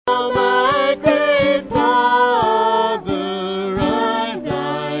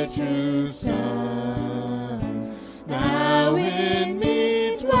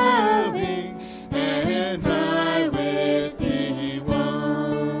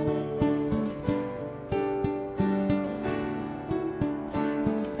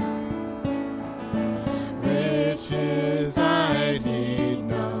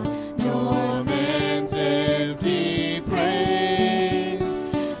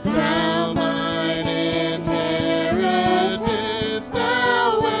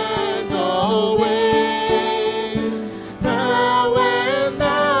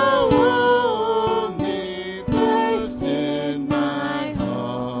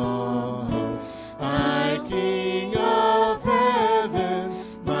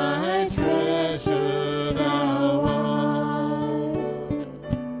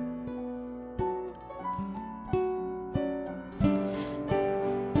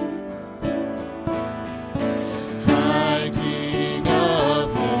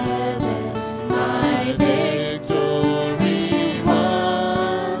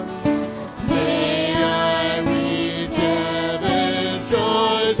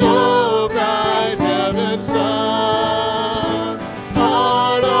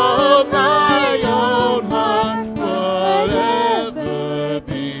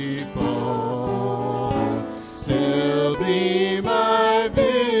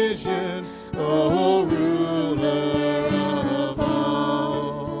O ruler of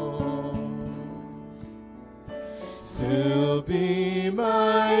all. Still be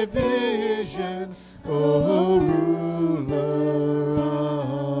my vision, O ruler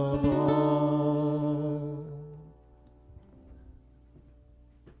of all.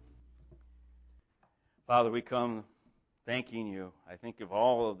 Father, we come thanking you. I think of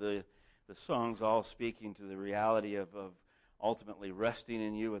all of the songs all speaking to the reality of ultimately resting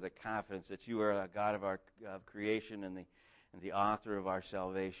in you with a confidence that you are a God of our creation and the author of our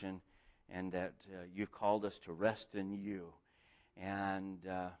salvation, and that you've called us to rest in you. And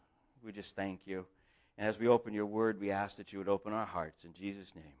we just thank you. And as we open your word, we ask that you would open our hearts. In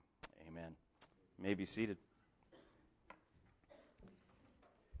Jesus' name, amen. You may be seated.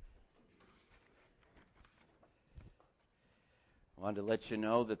 I wanted to let you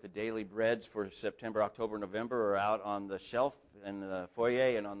know that the daily breads for September, October, November are out on the shelf in the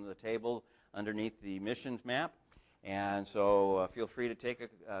foyer and on the table underneath the missions map. And so feel free to take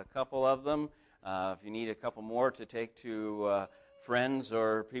a couple of them. If you need a couple more to take to friends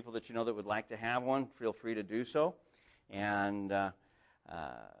or people that you know that would like to have one, feel free to do so. And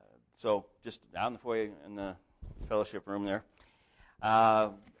so just out in the foyer in the fellowship room there.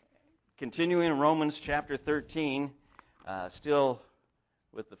 Continuing in Romans chapter 13, still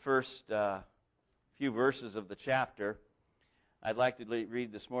with the first few verses of the chapter, I'd like to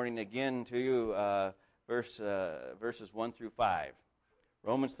read this morning again to you verses 1 through 5.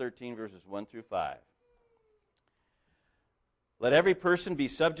 Romans 13, verses 1 through 5. Let every person be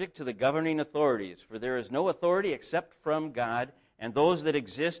subject to the governing authorities, for there is no authority except from God, and those that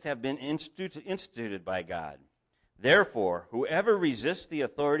exist have been instituted by God. Therefore, whoever resists the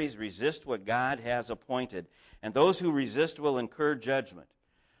authorities resists what God has appointed, and those who resist will incur judgment.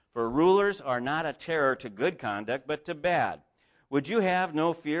 For rulers are not a terror to good conduct, but to bad. Would you have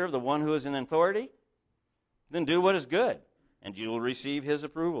no fear of the one who is in authority? Then do what is good, and you will receive his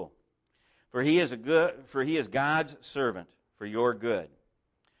approval. For he is God's servant for your good.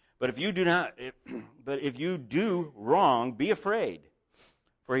 But if you do wrong, be afraid,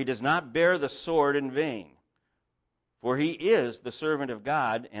 for he does not bear the sword in vain. For he is the servant of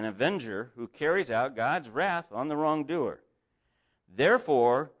God, an avenger who carries out God's wrath on the wrongdoer.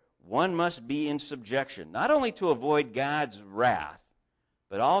 Therefore, one must be in subjection, not only to avoid God's wrath,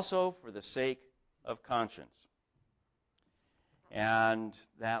 but also for the sake of conscience. And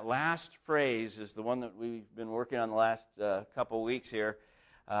that last phrase is the one that we've been working on the last couple weeks here,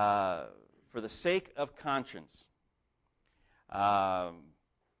 for the sake of conscience.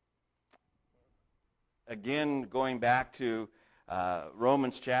 Again, going back to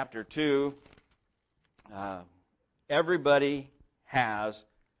Romans chapter 2, everybody has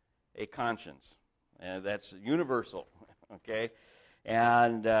a conscience. That's universal, okay?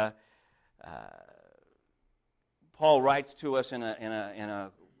 And Paul writes to us in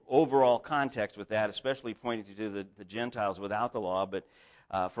a overall context with that, especially pointing to the Gentiles without the law. But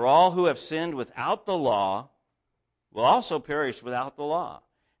for all who have sinned without the law will also perish without the law.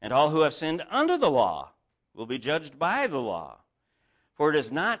 And all who have sinned under the law will be judged by the law. For it is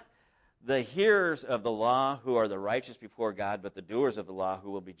not the hearers of the law who are the righteous before God, but the doers of the law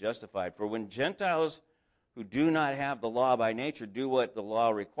who will be justified. For when Gentiles who do not have the law by nature do what the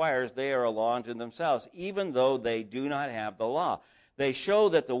law requires, they are a law unto themselves, even though they do not have the law. They show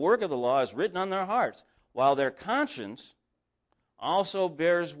that the work of the law is written on their hearts, while their conscience also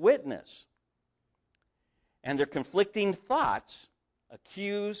bears witness. And their conflicting thoughts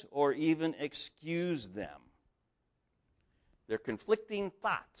accuse or even excuse them. Their conflicting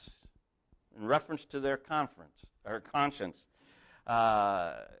thoughts in reference to their conscience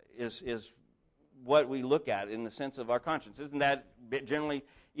is what we look at in the sense of our conscience. Isn't that generally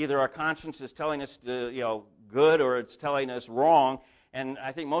either our conscience is telling us to, good, or it's telling us wrong? And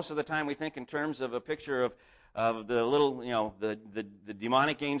I think most of the time we think in terms of a picture of the little, the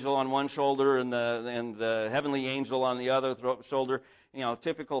demonic angel on one shoulder and the heavenly angel on the other shoulder.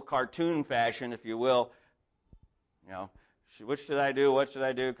 Typical cartoon fashion, if you will. What should I do? What should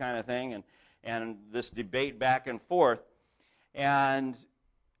I do? Kind of thing, and this debate back and forth. And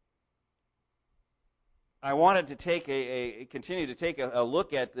I wanted to continue to take a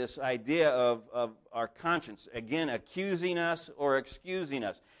look at this idea of our conscience. Again, accusing us or excusing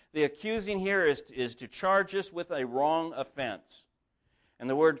us. The accusing here is to charge us with a wrong offense. And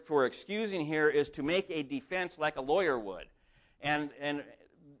the word for excusing here is to make a defense like a lawyer would. And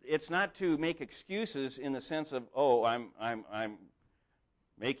it's not to make excuses in the sense of, I'm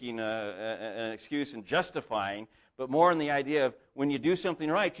making an excuse and justifying, but more in the idea of when you do something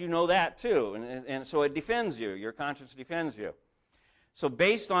right, you know that too. And so it defends you. Your conscience defends you. So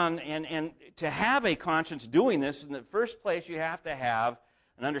based on, and to have a conscience doing this, in the first place you have to have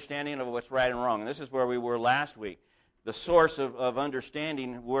an understanding of what's right and wrong. And this is where we were last week. The source of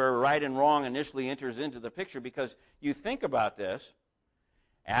understanding where right and wrong initially enters into the picture, because you think about this,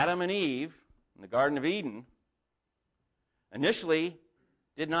 Adam and Eve in the Garden of Eden initially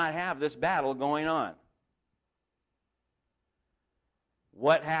did not have this battle going on.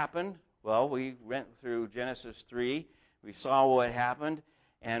 What happened? Well, we went through Genesis 3. We saw what happened.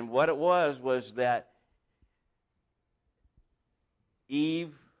 And what it was that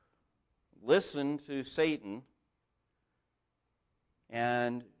Eve listened to Satan,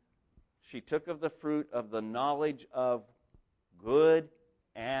 and she took of the fruit of the knowledge of good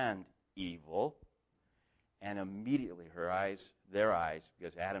and evil, and immediately their eyes,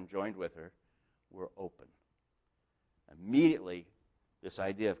 because Adam joined with her, were open. Immediately, this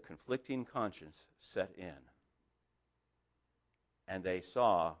idea of conflicting conscience set in. And they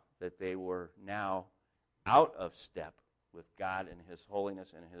saw that they were now out of step with God and His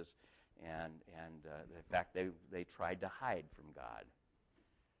holiness and His, and in fact, they tried to hide from God.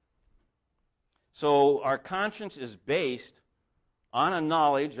 So our conscience is based on a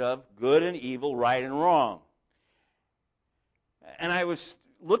knowledge of good and evil, right and wrong. And I was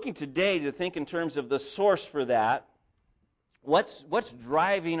looking today to think in terms of the source for that. What's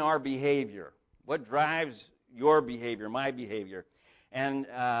driving our behavior? What drives your behavior, my behavior? And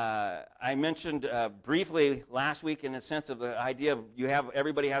I mentioned briefly last week in the sense of the idea of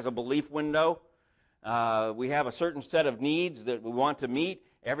everybody has a belief window. We have a certain set of needs that we want to meet.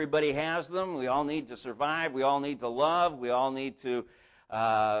 Everybody has them. We all need to survive. We all need to love. We all need to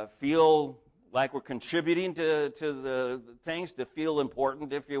feel like we're contributing to the things, to feel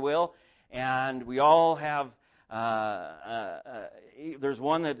important, if you will. And we all have, there's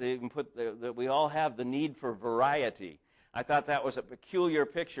one that you can put, that we all have the need for variety. I thought that was a peculiar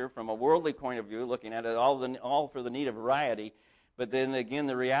picture from a worldly point of view, looking at it all for the need of variety. But then again,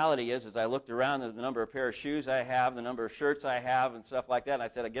 the reality is, as I looked around at the number of pair of shoes I have, the number of shirts I have, and stuff like that, and I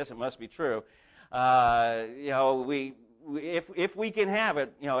said, I guess it must be true. If we can have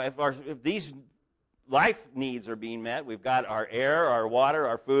it, if these life needs are being met, we've got our air, our water,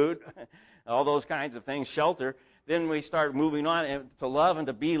 our food, all those kinds of things, shelter. Then we start moving on to love and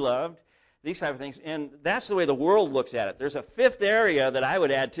to be loved. These type of things, and that's the way the world looks at it. There's a fifth area that I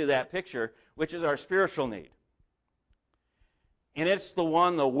would add to that picture, which is our spiritual need. And it's the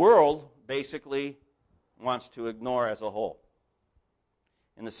one the world basically wants to ignore as a whole,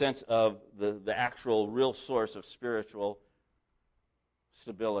 in the sense of the actual real source of spiritual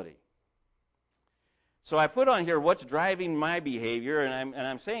stability. So I put on here what's driving my behavior, and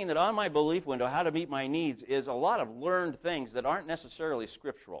I'm saying that on my belief window, how to meet my needs, is a lot of learned things that aren't necessarily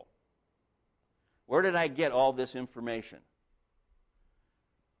scriptural. Where did I get all this information?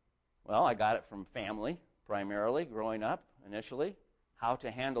 Well, I got it from family, primarily, growing up, initially. How to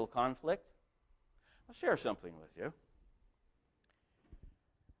handle conflict. I'll share something with you.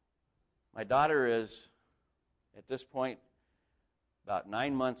 My daughter is, at this point, about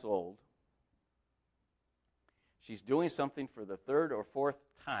 9 months old. She's doing something for the third or fourth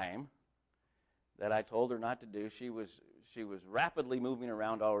time that I told her not to do. She was rapidly moving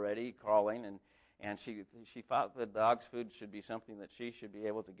around already, crawling, and she thought that dog's food should be something that she should be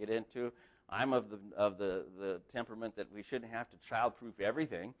able to get into. I'm of the temperament that we shouldn't have to childproof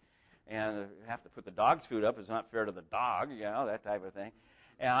everything, and have to put the dog's food up is not fair to the dog, that type of thing.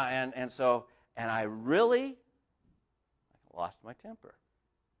 And so I really lost my temper.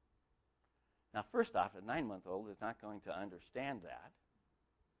 Now, first off, a 9-month-old is not going to understand that.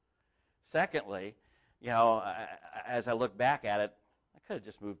 Secondly, as I look back at it, I could have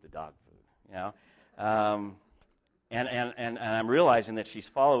just moved the dog food, And I'm realizing that she's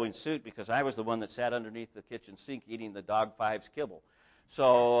following suit because I was the one that sat underneath the kitchen sink eating the dog five's kibble.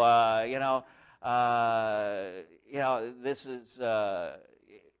 So, this is,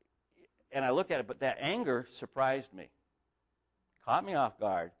 and I looked at it, but that anger surprised me, caught me off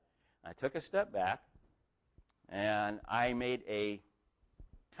guard. I took a step back, and I made a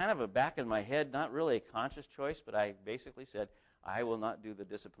kind of a back in my head, not really a conscious choice, but I basically said, I will not do the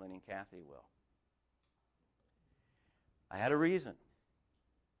disciplining, Kathy will. I had a reason.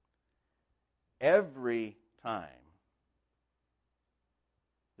 Every time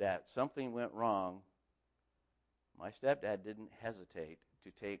that something went wrong, my stepdad didn't hesitate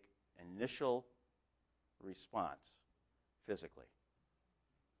to take initial response physically.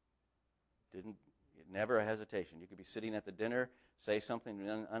 Never a hesitation. You could be sitting at the dinner, say something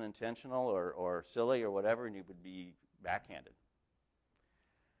unintentional or silly or whatever, and you would be backhanded.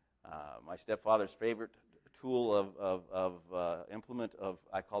 My stepfather's favorite tool of implement of,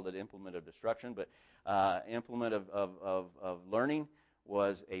 I called it implement of destruction, but implement of learning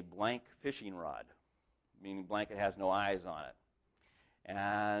was a blank fishing rod, meaning blank, it has no eyes on it.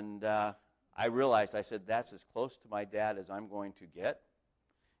 And I realized, I said, that's as close to my dad as I'm going to get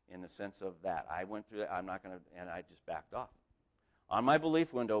in the sense of that. I went through that, I'm not going to, and I just backed off. On my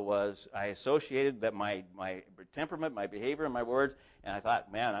belief window was, I associated that my temperament, my behavior, and my words, and I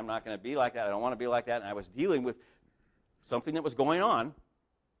thought, man, I'm not going to be like that. I don't want to be like that. And I was dealing with something that was going on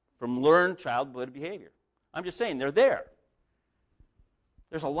from learned childhood behavior. I'm just saying, they're there.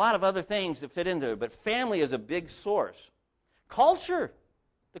 There's a lot of other things that fit into it, but family is a big source. Culture,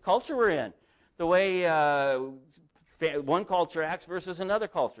 the culture we're in, the way one culture acts versus another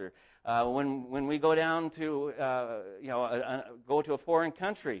culture. When we go down to go to a foreign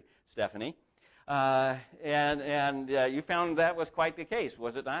country, Stephanie, and you found that was quite the case,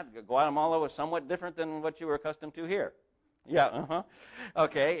 was it not? Guatemala was somewhat different than what you were accustomed to here. Yeah.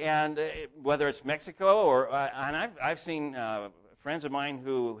 Okay, and whether it's Mexico or and I've seen friends of mine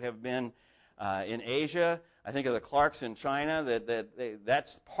who have been in Asia. I think of the Clarks in China.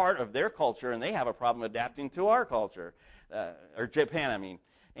 That's part of their culture, and they have a problem adapting to our culture, or Japan, I mean.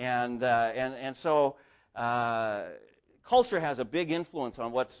 And so culture has a big influence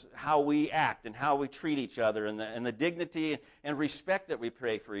on how we act and how we treat each other, and the dignity and respect that we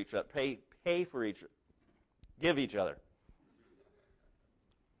pay for each other, give each other.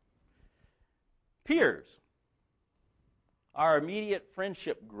 Peers, our immediate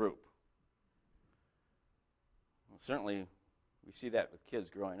friendship group. Well, certainly, we see that with kids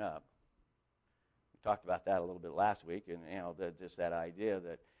growing up. We talked about that a little bit last week, and just that idea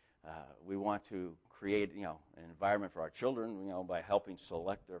that we want to create an environment for our children, by helping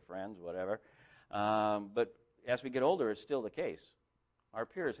select their friends, whatever. But as we get older, it's still the case. Our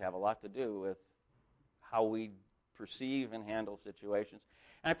peers have a lot to do with how we perceive and handle situations.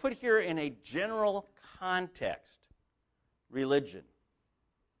 And I put here in a general context, religion.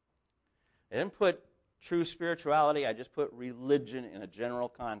 I didn't put true spirituality, I just put religion in a general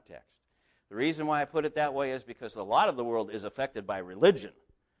context. The reason why I put it that way is because a lot of the world is affected by religion,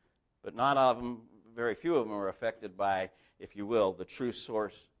 but not all of them, very few of them are affected by, if you will, the true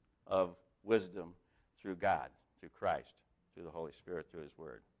source of wisdom through God, through Christ, through the Holy Spirit, through His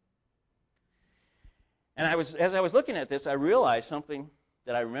Word. And as I was looking at this, I realized something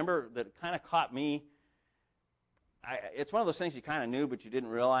that I remember that kind of caught me. It's one of those things you kind of knew, but you didn't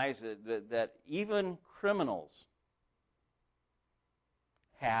realize that even criminals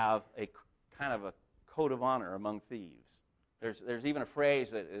have a kind of a code of honor among thieves. There's even a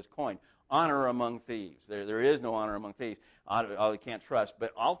phrase that is coined, honor among thieves. There is no honor among thieves. You can't trust.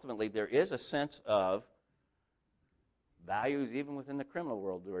 But ultimately, there is a sense of values even within the criminal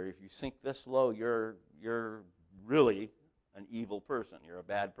world, where if you sink this low, you're really an evil person. You're a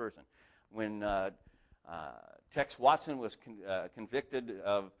bad person. When Tex Watson was convicted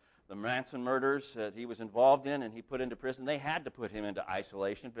of the Manson murders that he was involved in and he put into prison, they had to put him into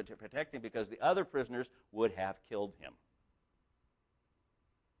isolation to protect him because the other prisoners would have killed him.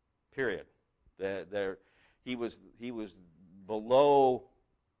 Period. He was below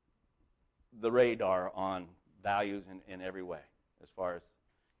the radar on values in every way, as far as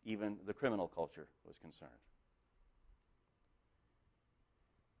even the criminal culture was concerned.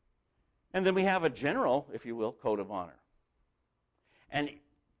 And then we have a general, if you will, code of honor. And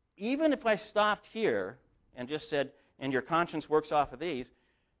even if I stopped here and just said, and your conscience works off of these,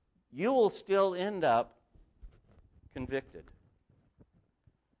 you will still end up convicted.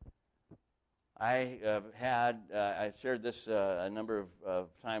 I shared this a number of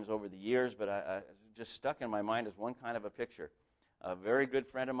times over the years, but I just stuck in my mind as one kind of a picture. A very good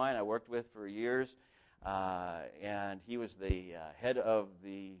friend of mine I worked with for years, and he was the head of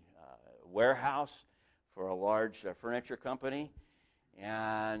the warehouse for a large furniture company.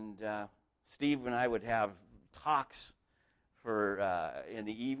 And Steve and I would have talks in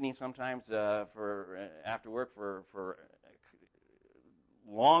the evening sometimes after work for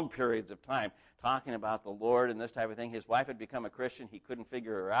long periods of time, talking about the Lord and this type of thing. His wife had become a Christian. He couldn't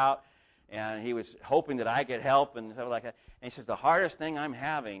figure her out, and he was hoping that I could help and stuff like that. And he says, the hardest thing I'm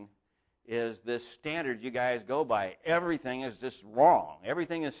having is this standard you guys go by. Everything is just wrong.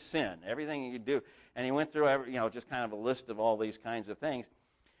 Everything is sin. Everything you do. And he went through just kind of a list of all these kinds of things.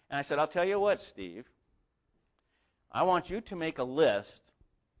 And I said, I'll tell you what, Steve. I want you to make a list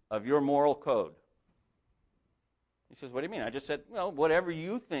of your moral code. He says, what do you mean? I just said, well, whatever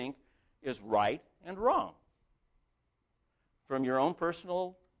you think is right and wrong from your own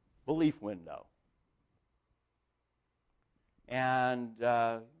personal belief window. And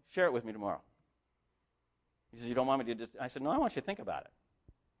share it with me tomorrow. He says, you don't want me to just... I said, no, I want you to think about it.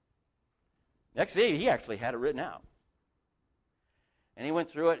 Next day, he actually had it written out. And he went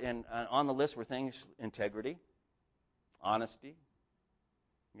through it, and on the list were things: integrity, honesty,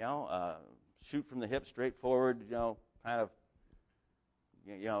 shoot from the hip, straightforward, kind of,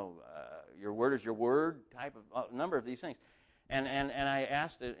 your word is your word type of a number of these things. And I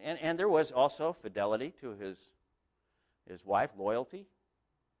asked it, and there was also fidelity to his wife, loyalty,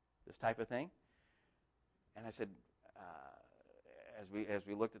 this type of thing. And I said, as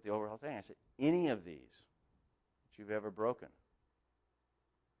we looked at the overall thing, I said, any of these that you've ever broken?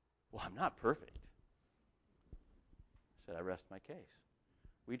 Well, I'm not perfect. I said, I rest my case.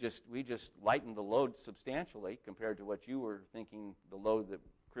 We just lightened the load substantially compared to what you were thinking the load that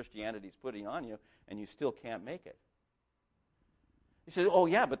Christianity's putting on you, and you still can't make it. He said, oh,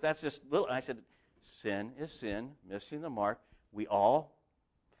 yeah, but that's just little. And I said, sin is sin, missing the mark. We all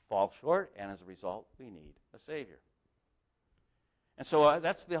fall short, and as a result, we need a Savior. And so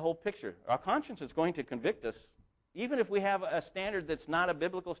that's the whole picture. Our conscience is going to convict us. Even if we have a standard that's not a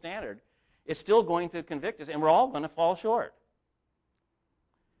biblical standard, it's still going to convict us, and we're all going to fall short.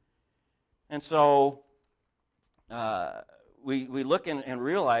 And so we look and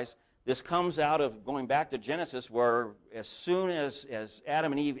realize this comes out of going back to Genesis, where as soon as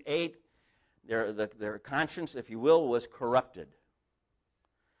Adam and Eve ate, their conscience, if you will, was corrupted.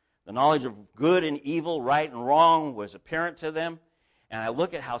 The knowledge of good and evil, right and wrong, was apparent to them. And I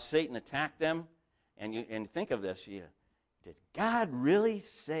look at how Satan attacked them, and think of this. Did God really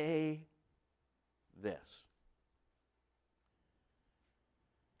say this?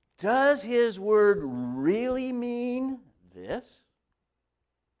 Does his word really mean this?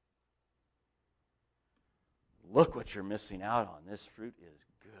 Look what you're missing out on. This fruit is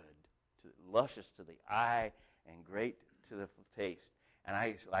good, luscious to the eye and great to the taste.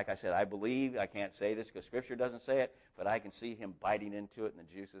 And like I said, I believe, I can't say this because Scripture doesn't say it, but I can see him biting into it and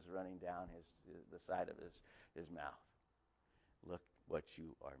the juice is running down the side of his mouth. Look what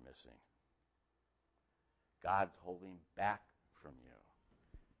you are missing. God's holding back from you.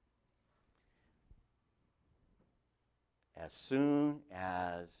 As soon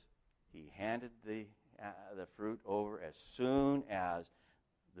as he handed the fruit over, as soon as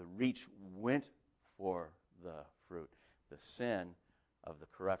the reach went for the fruit, the sin of the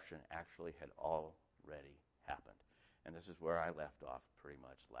corruption actually had already happened. And this is where I left off pretty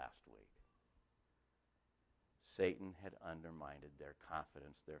much last week. Satan had undermined their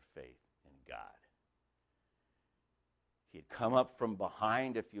confidence, their faith in God. He had come up from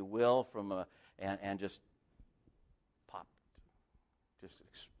behind, if you will, and just popped, just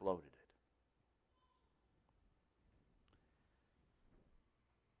exploded it.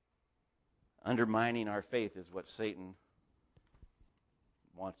 Undermining our faith is what Satan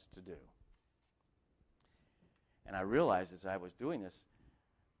wants to do. And I realized as I was doing this,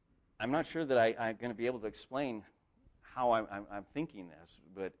 I'm not sure that I'm going to be able to explain how I'm thinking this,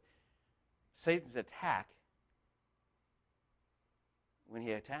 but Satan's attack, when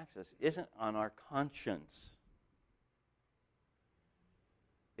he attacks us, isn't on our conscience.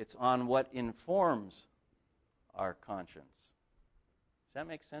 It's on what informs our conscience. Does that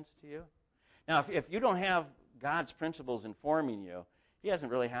make sense to you? Now, if you don't have God's principles informing you, he doesn't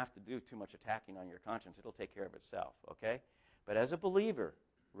really have to do too much attacking on your conscience. It'll take care of itself, okay? But as a believer,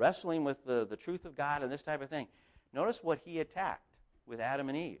 wrestling with the truth of God and this type of thing, notice what he attacked with Adam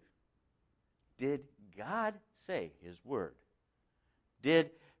and Eve. Did God say his word?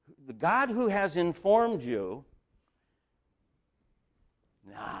 Did the God who has informed you,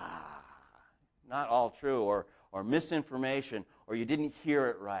 not all true, or misinformation, or you didn't hear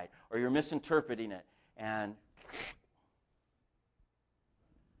it right, or you're misinterpreting it, and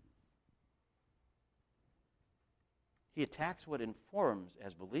he attacks what informs,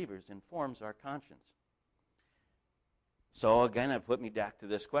 as believers, informs our conscience. So again, it put me back to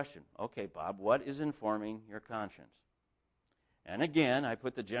this question. Okay, Bob, what is informing your conscience? And again, I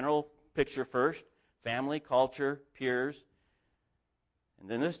put the general picture first: family, culture, peers. And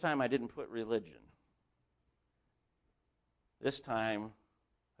then this time I didn't put religion. This time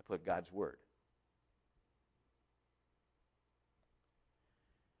I put God's word.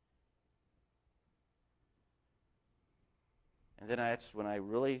 And then that's when I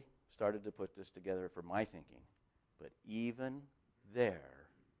really started to put this together for my thinking. But even there,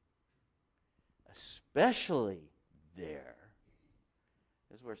 especially there,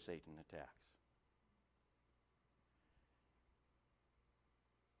 is where Satan attacks.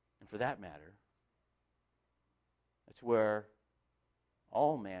 And for that matter, it's where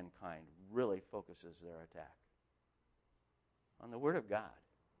all mankind really focuses their attack. On the Word of God.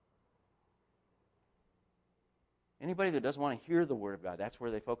 Anybody that doesn't want to hear the Word of God, that's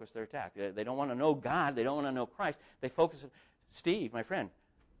where they focus their attack. They don't want to know God. They don't want to know Christ. They focus, Steve, my friend,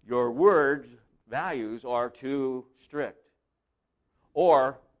 your word values are too strict.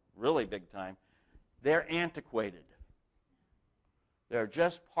 Or, really big time, they're antiquated. They're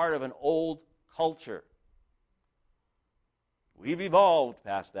just part of an old culture. We've evolved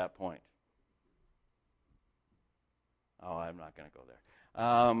past that point. Oh, I'm not going to go there.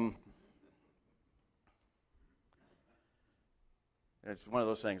 It's one of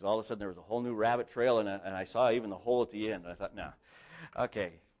those things. All of a sudden, there was a whole new rabbit trail, and I saw even the hole at the end. I thought, no.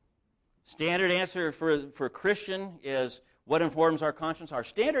 Okay. Standard answer for Christian is, what informs our conscience? Our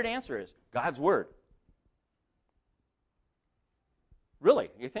standard answer is God's Word.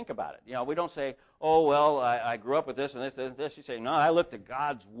 Really, you think about it. You know, we don't say, oh, well, I grew up with this and this and this. You say, no, I look to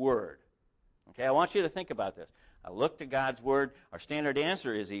God's Word. Okay, I want you to think about this. I look to God's Word. Our standard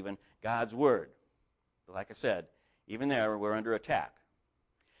answer is even God's Word. But like I said, even there, we're under attack.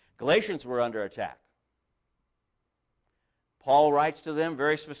 Galatians were under attack. Paul writes to them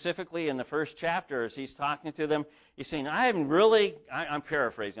very specifically in the first chapter as he's talking to them. He's saying, I'm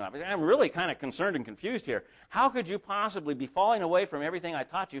paraphrasing, I'm really kind of concerned and confused here. How could you possibly be falling away from everything I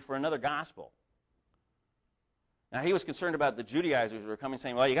taught you for another gospel? Now, he was concerned about the Judaizers who were coming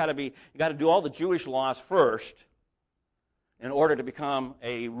saying, well, you got to do all the Jewish laws first in order to become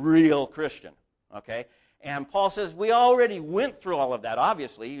a real Christian. Okay? And Paul says, we already went through all of that,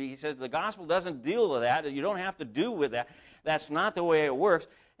 obviously. He says the gospel doesn't deal with that. You don't have to do with that. That's not the way it works.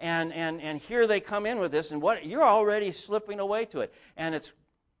 And here they come in with this, and you're already slipping away to it. And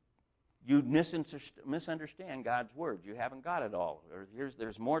you misunderstand God's Word. You haven't got it all.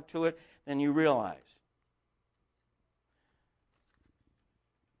 There's more to it than you realize.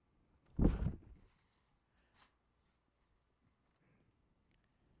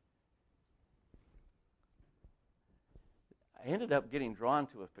 I ended up getting drawn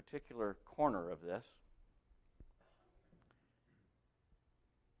to a particular corner of this.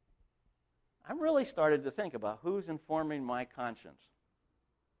 I really started to think about who's informing my conscience.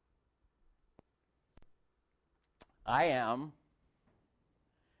 I am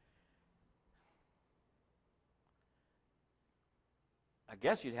I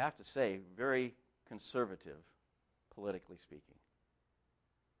guess you'd have to say very conservative, politically speaking.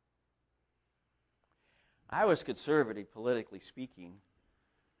 I was conservative, politically speaking,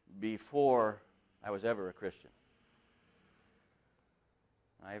 before I was ever a Christian.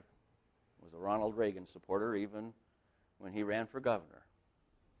 I was a Ronald Reagan supporter even when he ran for governor.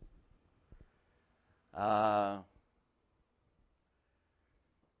 So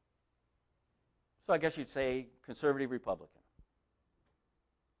I guess you'd say conservative Republican.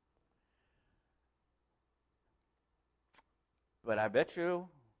 But I bet you,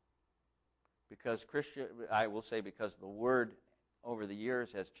 I will say because the Word over the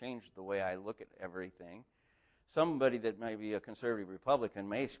years has changed the way I look at everything, somebody that may be a conservative Republican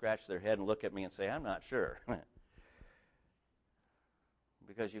may scratch their head and look at me and say, I'm not sure.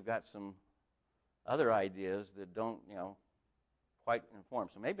 Because you've got some other ideas that don't, quite inform.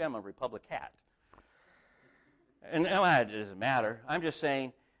 So maybe I'm a Republicat. And it doesn't matter. I'm just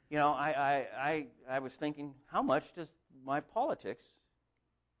saying, I was thinking, how much does my politics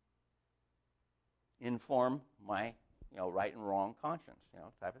inform my, right and wrong conscience,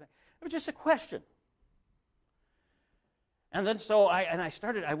 type of thing. It was just a question. And then so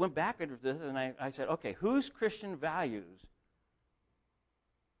I went back into this and I said, okay, whose Christian values?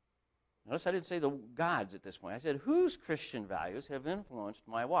 Notice I didn't say the God's at this point. I said, whose Christian values have influenced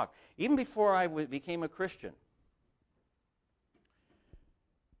my walk? Even before I became a Christian.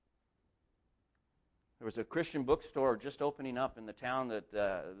 There was a Christian bookstore just opening up in the town that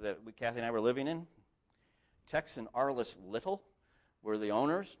Kathy and I were living in. Tex and Arliss Little were the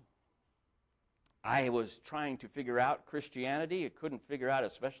owners. I was trying to figure out Christianity. I couldn't figure out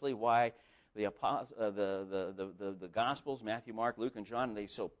especially why the Gospels, Matthew, Mark, Luke, and John, they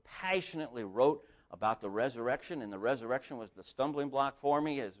so passionately wrote about the resurrection, and the resurrection was the stumbling block for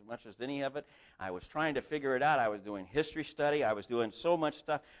me as much as any of it. I was trying to figure it out. I was doing history study. I was doing so much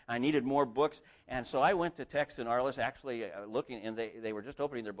stuff. I needed more books. And so I went to Tex and Arliss actually looking, and they were just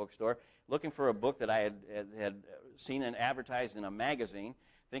opening their bookstore, looking for a book that I had seen and advertised in a magazine,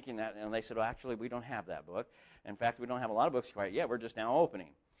 thinking that, and they said, well, actually, we don't have that book. In fact, we don't have a lot of books quite yet. We're just now opening.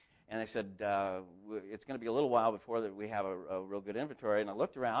 And they said, it's going to be a little while before that we have a real good inventory. And I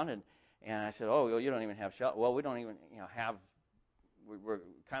looked around, and I said, oh, you don't even have shelves. Well, we don't even have, we're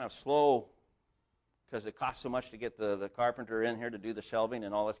kind of slow because it costs so much to get the carpenter in here to do the shelving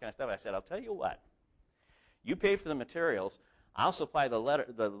and all this kind of stuff. I said, I'll tell you what. You pay for the materials. I'll supply the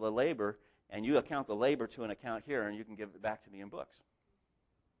labor, and you account the labor to an account here, and you can give it back to me in books.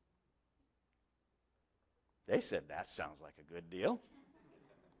 They said, that sounds like a good deal.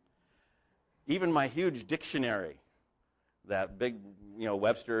 Even my huge dictionary, that big,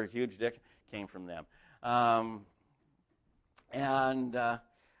 Webster huge dictionary, came from them.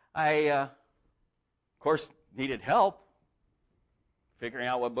 I, of course, needed help figuring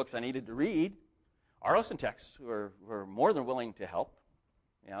out what books I needed to read. Arliss and Tex were more than willing to help,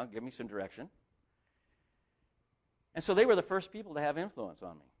 give me some direction. And so they were the first people to have influence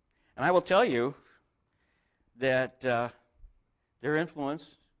on me. And I will tell you that their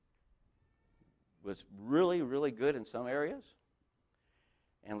influence was really, really good in some areas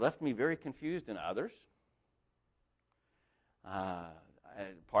and left me very confused in others.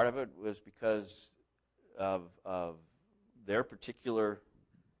 Part of it was because of their particular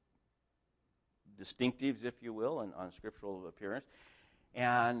distinctives, if you will, on scriptural appearance.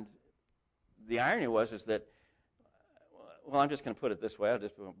 And the irony is that, I'm just going to put it this way. I'll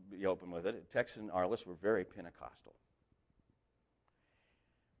just be open with it. Tex and Arliss were very Pentecostal.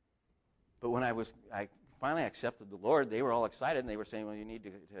 But when I finally accepted the Lord, they were all excited, and they were saying, well, you need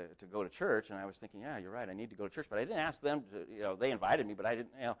to go to church. And I was thinking, yeah, you're right, I need to go to church. But I didn't ask them to, they invited me, but I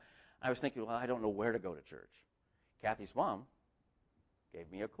didn't, I was thinking, well, I don't know where to go to church. Kathy's mom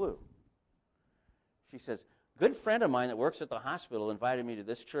gave me a clue. She says, good friend of mine that works at the hospital invited me to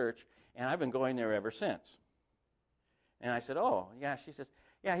this church, and I've been going there ever since. And I said, oh, yeah. She says,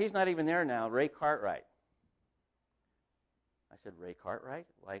 yeah, he's not even there now, Ray Cartwright. I said, Ray Cartwright?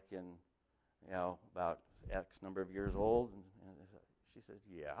 Like in, about X number of years old? And she says,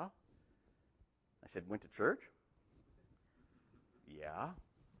 yeah. I said, went to church? Yeah.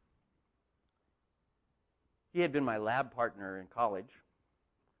 He had been my lab partner in college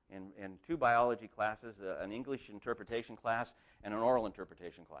in 2 biology classes, an English interpretation class and an oral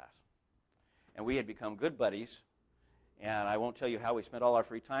interpretation class. And we had become good buddies, and I won't tell you how we spent all our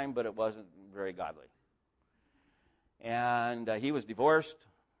free time, but it wasn't very godly. And he was divorced,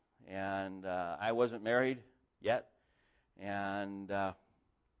 and I wasn't married yet. And I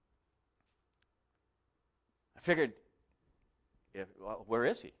figured, where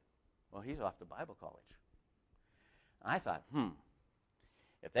is he? Well, he's off to Bible college. I thought,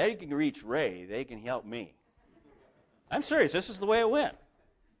 if they can reach Ray, they can help me. I'm serious. This is the way it went.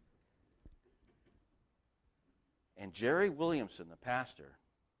 And Jerry Williamson, the pastor,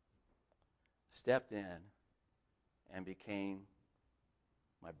 stepped in and became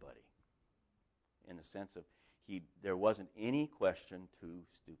my buddy, in the sense of there wasn't any question too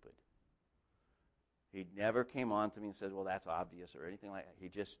stupid. He never came on to me and said, well, that's obvious or anything like that. He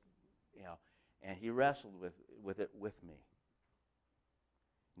just, and he wrestled with it with me.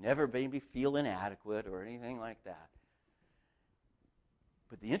 Never made me feel inadequate or anything like that.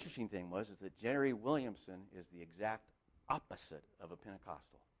 But the interesting thing is that Jerry Williamson is the exact opposite of a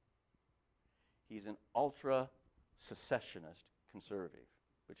Pentecostal. He's an ultra-secessionist conservative,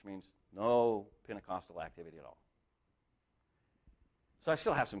 which means no Pentecostal activity at all. So I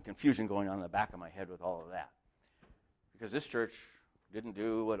still have some confusion going on in the back of my head with all of that, because this church didn't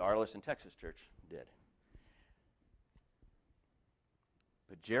do what Arliss and Texas Church did.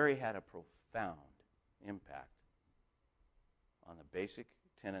 But Jerry had a profound impact on the basic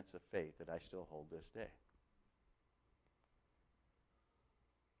tenets of faith that I still hold this day.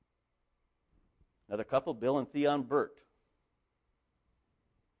 Another couple, Bill and Theon Burt.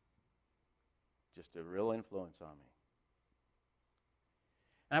 Just a real influence on me.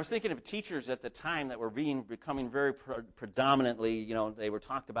 And I was thinking of teachers at the time that were becoming very predominantly, they were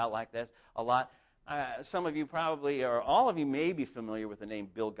talked about like that a lot. Some of you probably, or all of you may be familiar with the name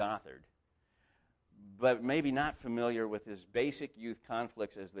Bill Gothard, but maybe not familiar with his basic youth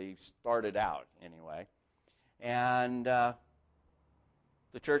conflicts as they started out, anyway. And the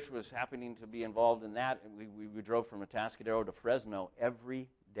church was happening to be involved in that. We drove from Atascadero to Fresno every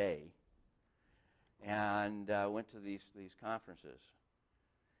day and went to these conferences,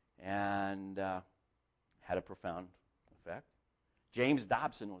 and had a profound effect. James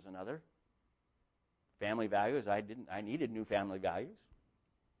Dobson was another. Family values. I needed new family values.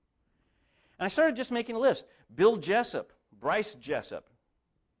 And I started just making a list. Bill Jessup, Bryce Jessup.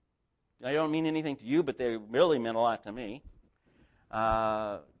 I don't mean anything to you, but they really meant a lot to me.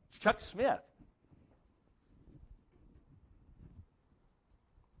 Chuck Smith.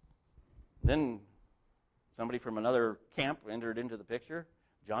 Then somebody from another camp entered into the picture,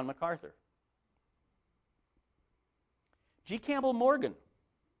 John MacArthur. G. Campbell Morgan.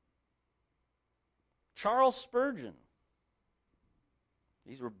 Charles Spurgeon.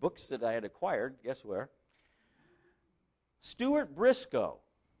 These were books that I had acquired, guess where? Stuart Briscoe.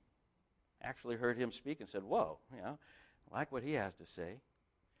 actually heard him speak and said, whoa, I like what he has to say.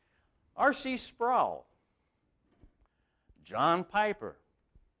 R.C. Sproul, John Piper,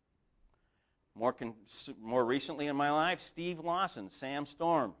 more recently in my life, Steve Lawson, Sam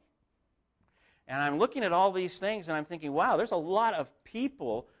Storms. And I'm looking at all these things and I'm thinking, wow, there's a lot of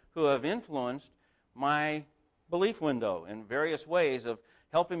people who have influenced my belief window in various ways of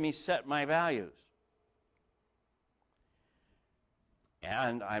helping me set my values.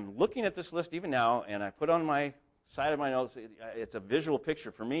 And I'm looking at this list even now, and I put on my side of my notes, it's a visual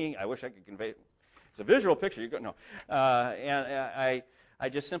picture for me. I wish I could convey it. It's a visual picture. I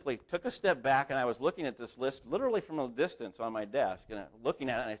just simply took a step back, and I was looking at this list literally from a distance on my desk, and looking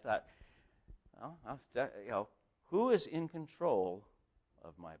at it, and I thought, who is in control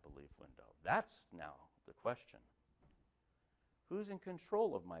of my belief window? That's now the question. Who's in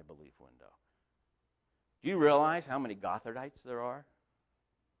control of my belief window? Do you realize how many Gothardites there are?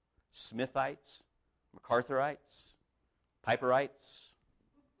 Smithites, MacArthurites, Piperites,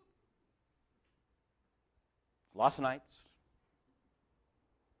 Lawsonites.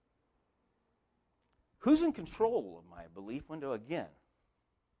 Who's in control of my belief window again?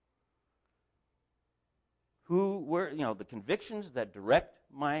 The convictions that direct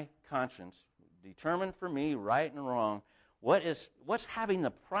my conscience determine for me right and wrong what's having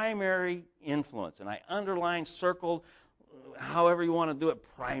the primary influence. And I underlined, circled, however you want to do it,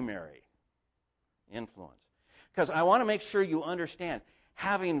 primary influence. Because I want to make sure you understand,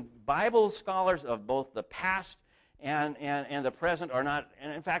 having Bible scholars of both the past and the present are not,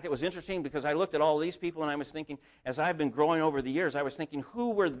 and in fact it was interesting because I looked at all these people and I was thinking, as I've been growing over the years, I was thinking,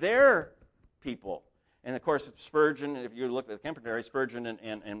 who were their people? And of course, Spurgeon, if you look at the contemporary, Spurgeon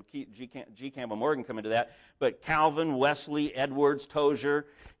and G. Campbell Morgan come into that. But Calvin, Wesley, Edwards, Tozer,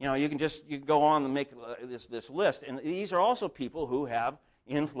 you can go on and make this list. And these are also people who have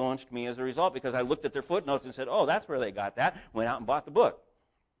influenced me as a result, because I looked at their footnotes and said, oh, that's where they got that. Went out and bought the book.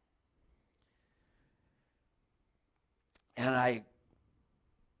 And I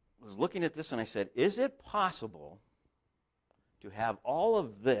was looking at this and I said, is it possible to have all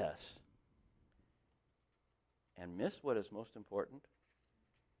of this and miss what is most important?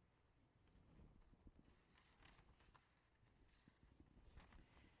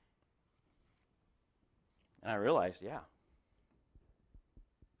 And I realized, yeah.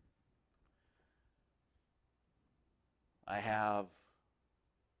 I have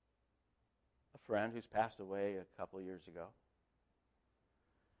a friend who's passed away a couple of years ago.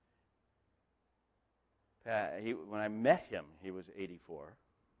 When I met him, he was 84.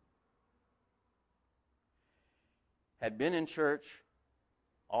 Had been in church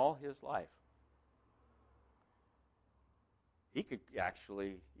all his life. He could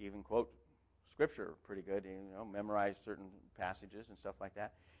actually even quote Scripture pretty good, memorize certain passages and stuff like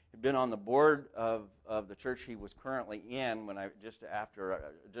that. He'd been on the board of the church he was currently in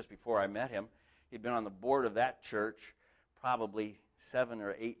just before I met him. He'd been on the board of that church probably 7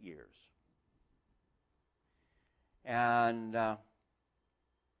 or 8 years. And I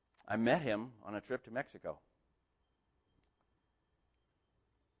met him on a trip to Mexico.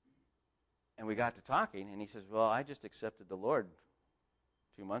 And we got to talking, and he says, well, I just accepted the Lord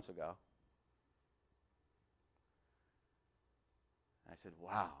 2 months ago. I said,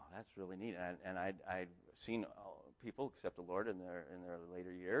 wow, that's really neat. And I'd seen people accept the Lord in their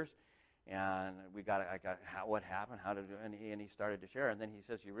later years. And what happened, how to do it, and he started to share. And then he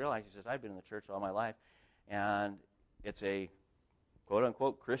says, you realize, he says, I've been in the church all my life, and it's a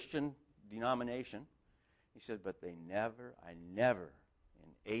quote-unquote Christian denomination. He said, but I never,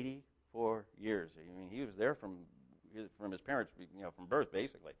 in 84 years, I mean, he was there from his parents, from birth,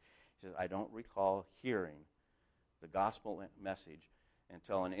 basically. He says, I don't recall hearing the gospel message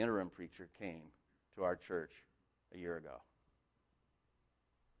until an interim preacher came to our church a year ago.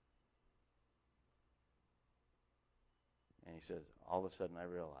 And he says, all of a sudden I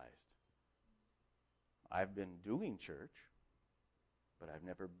realized I've been doing church, but I've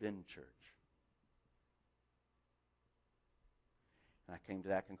never been church. And I came to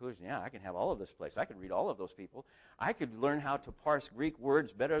that conclusion. Yeah, I can have all of this place. I could read all of those people. I could learn how to parse Greek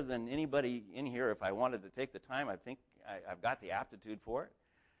words better than anybody in here if I wanted to take the time. I think I've got the aptitude for it.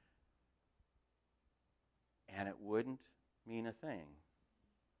 And it wouldn't mean a thing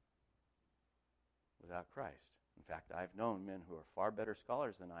without Christ. In fact, I've known men who are far better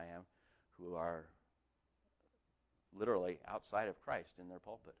scholars than I am who are literally outside of Christ in their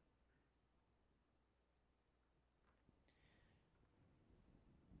pulpit.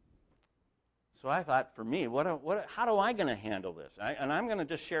 So I thought, for me, how do I going to handle this? And I'm going to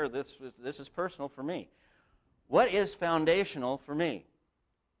just share this. This is personal for me. What is foundational for me?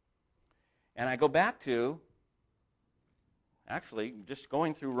 And I go back to, actually, just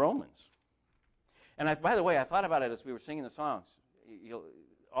going through Romans. And by the way, I thought about it as we were singing the songs.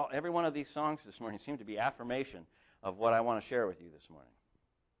 Every one of these songs this morning seemed to be affirmation of what I want to share with you this morning.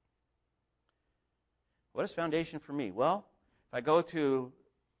 What is foundation for me? Well, if I go to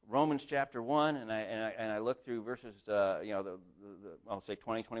Romans chapter 1 and I look through verses, I'll say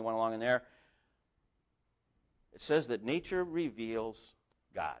 20, 21 along in there, it says that nature reveals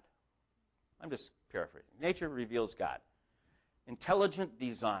God. I'm just paraphrasing. Nature reveals God. Intelligent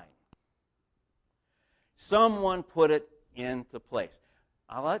design. Someone put it into place.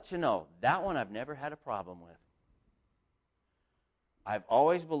 I'll let you know, that one I've never had a problem with. I've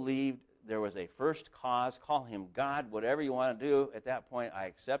always believed there was a first cause, call him God, whatever you want to do. At that point, I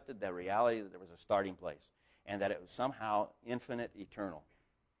accepted the reality that there was a starting place and that it was somehow infinite, eternal.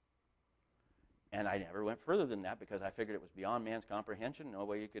 And I never went further than that because I figured it was beyond man's comprehension, no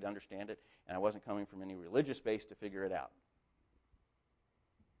way you could understand it, and I wasn't coming from any religious base to figure it out.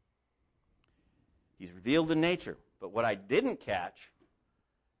 He's revealed in nature. But what I didn't catch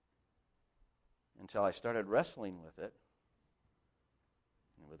until I started wrestling with it,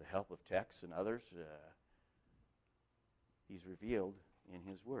 and with the help of texts and others, he's revealed in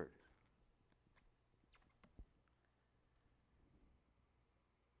his word.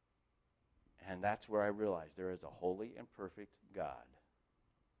 And that's where I realized there is a holy and perfect God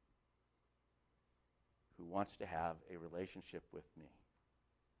who wants to have a relationship with me.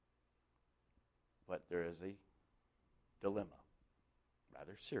 But there is a dilemma,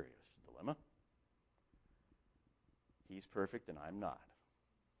 rather serious dilemma. He's perfect and I'm not.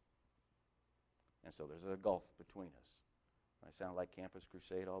 And so there's a gulf between us. I sound like Campus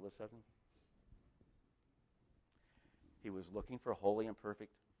Crusade all of a sudden. He was looking for holy and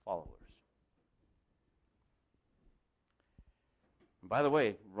perfect followers. And by the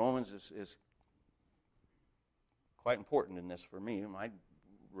way, Romans is quite important in this for me. I'm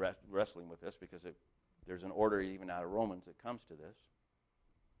wrestling with this because there's an order even out of Romans that comes to this.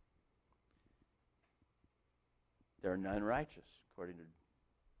 There are none righteous, according to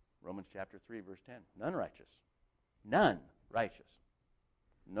Romans chapter 3, verse 10. None righteous. None righteous.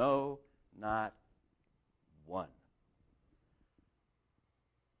 No, not one.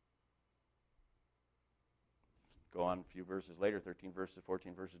 Go on a few verses later, 13 verses,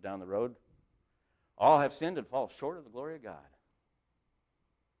 14 verses down the road. All have sinned and fall short of the glory of God.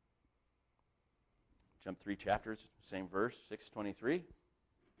 Jump 3 chapters, same verse, 6:23.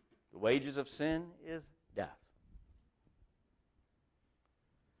 The wages of sin is death.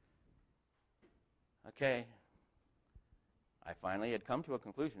 Okay, I finally had come to a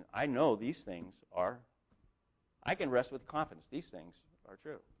conclusion. I know these things I can rest with confidence. These things are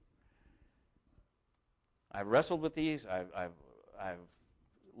true. I've wrestled with these. I've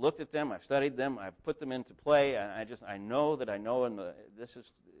looked at them. I've studied them. I've put them into play. And I know that I know, and this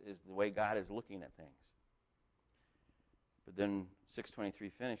is the way God is looking at things. But then 6:23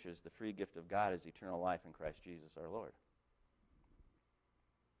 finishes, the free gift of God is eternal life in Christ Jesus our Lord.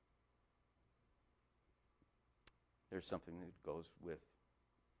 There's something that goes with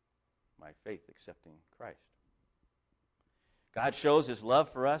my faith accepting Christ. God shows his love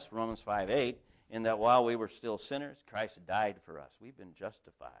for us, Romans 5:8, in that while we were still sinners, Christ died for us. We've been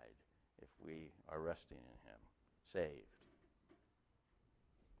justified if we are resting in him, saved.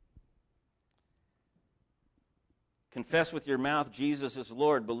 Confess with your mouth Jesus is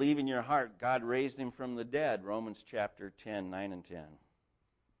Lord. Believe in your heart God raised him from the dead, Romans chapter 10, 9 and 10.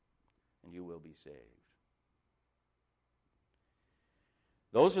 And you will be saved.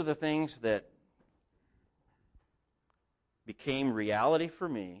 Those are the things that became reality for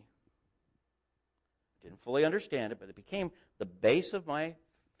me. Didn't fully understand it, but it became the base of my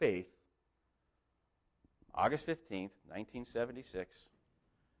faith. August 15th, 1976,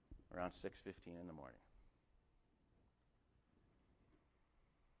 around 6:15 in the morning.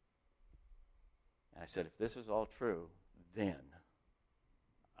 And I said, if this is all true, then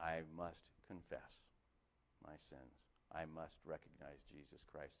I must confess my sins. I must recognize Jesus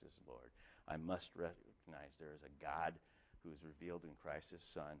Christ as Lord. I must recognize there is a God who is revealed in Christ his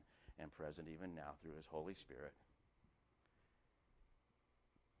Son and present even now through his Holy Spirit.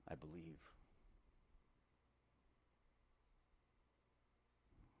 I believe.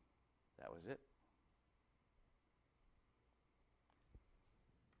 That was it.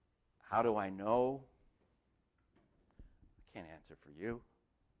 How do I know? I can't answer for you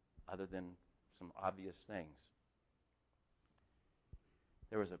other than some obvious things.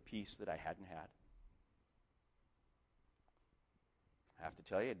 There was a peace that I hadn't had. I have to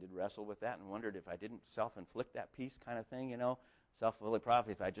tell you, I did wrestle with that and wondered if I didn't self-inflict that peace kind of thing, self-fulfilling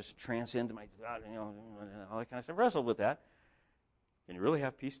prophecy, if I just transcend my thought, all that kind of stuff. Wrestled with that. Can you really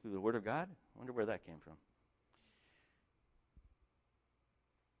have peace through the Word of God? I wonder where that came from.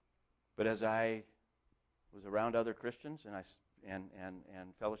 But as I was around other Christians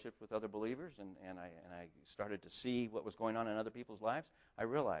and fellowship with other believers, and I started to see what was going on in other people's lives, I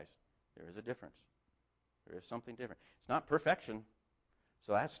realized there is a difference. There is something different. It's not perfection,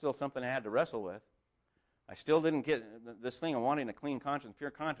 so that's still something I had to wrestle with. I still didn't get this thing of wanting a clean conscience,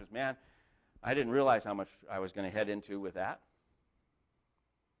 pure conscience. Man, I didn't realize how much I was going to head into with that.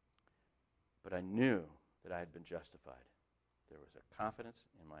 But I knew that I had been justified. There was a confidence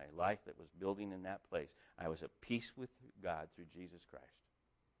in my life that was building in that place. I was at peace with God through Jesus Christ.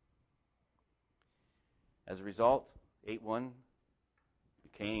 As a result, 8:1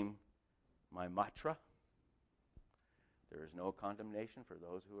 became my mantra. There is no condemnation for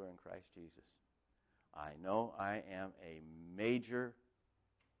those who are in Christ Jesus. I know I am a major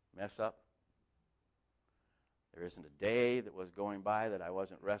mess up. There isn't a day that was going by that I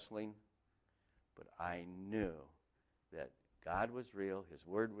wasn't wrestling, but I knew that God was real, His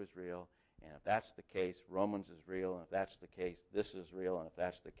Word was real, and if that's the case, Romans is real, and if that's the case, this is real, and if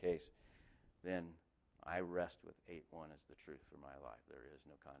that's the case, then I rest with 8:1 as the truth for my life. There is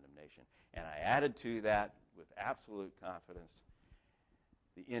no condemnation. And I added to that with absolute confidence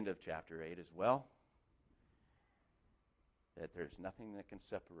the end of chapter 8 as well, that there's nothing that can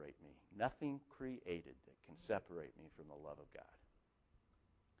separate me, nothing created that can separate me from the love of God.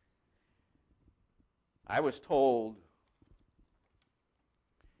 I was told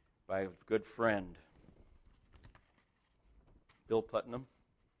by a good friend, Bill Putnam,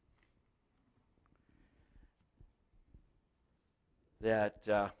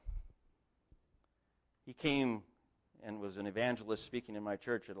 that he came and was an evangelist speaking in my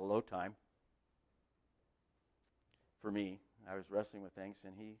church at a low time for me. I was wrestling with things,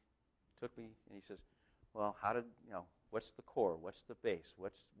 and he took me and he says, well, what's the core? What's the base?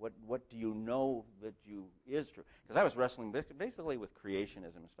 What do you know that is true? Because I was wrestling basically with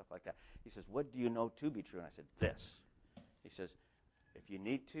creationism and stuff like that. He says, what do you know to be true? And I said, this. He says, if you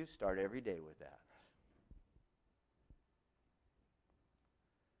need to, start every day with that.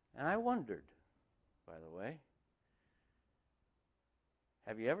 And I wondered, by the way,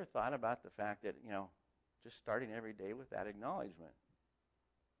 have you ever thought about the fact that, just starting every day with that acknowledgement,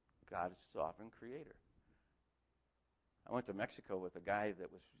 God is sovereign creator. I went to Mexico with a guy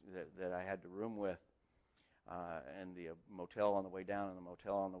that I had to room with, and the motel on the way down and the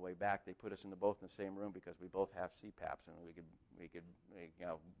motel on the way back. They put us both in the same room because we both have CPAPs, and we could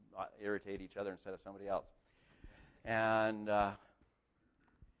irritate each other instead of somebody else. And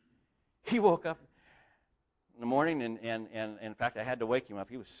he woke up in the morning, and in fact, I had to wake him up.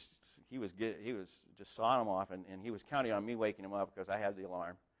 He was just sawing him off, and he was counting on me waking him up because I had the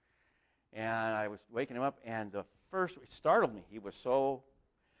alarm. And I was waking him up, and it startled me. He was so,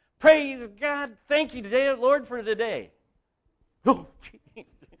 praise God, thank you today, Lord, for today. Oh,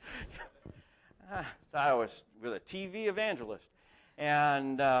 I thought I was with a TV evangelist.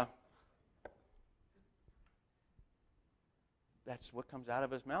 And that's what comes out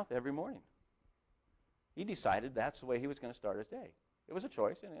of his mouth every morning. He decided that's the way he was going to start his day. It was a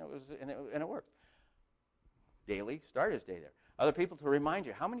choice, and it worked. Daily, start his day there. Other people to remind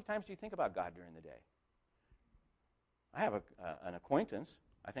you, how many times do you think about God during the day? I have an acquaintance,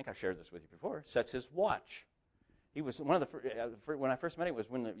 I think I shared this with you before, sets his watch. He was one of the when I first met him, it was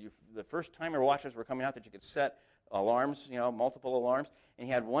when the first timer watches were coming out that you could set alarms, multiple alarms, and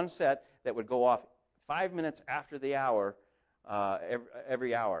he had one set that would go off 5 minutes after the hour,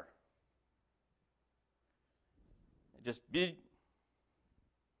 every hour. Just beep.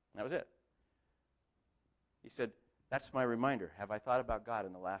 That was it. He said, that's my reminder. Have I thought about God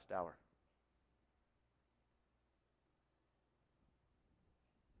in the last hour?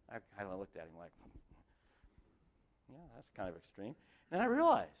 I kind of looked at him like, yeah, that's kind of extreme. And I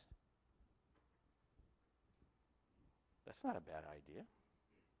realized, that's not a bad idea.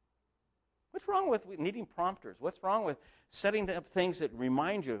 What's wrong with needing prompters? What's wrong with setting up things that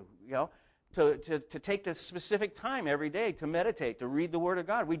remind you, to take this specific time every day to meditate, to read the Word of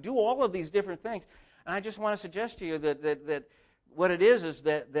God? We do all of these different things. And I just want to suggest to you that what it is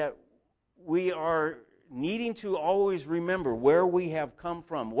that we are needing to always remember where we have come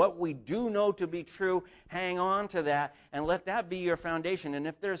from. What we do know to be true, hang on to that, and let that be your foundation. And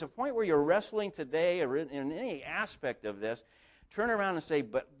if there's a point where you're wrestling today or in any aspect of this, turn around and say,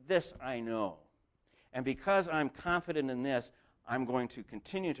 but this I know. And because I'm confident in this, I'm going to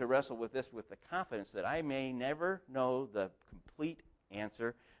continue to wrestle with this with the confidence that I may never know the complete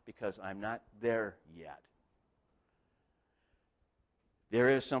answer because I'm not there yet. there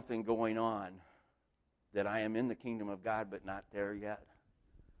is something going on, that I am in the kingdom of God but not there yet.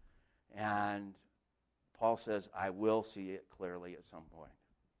 And Paul says, I will see it clearly at some point,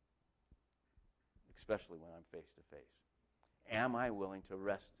 especially when I'm face to face. Am I willing to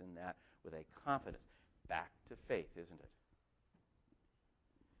rest in that with a confidence? Back to faith, isn't it?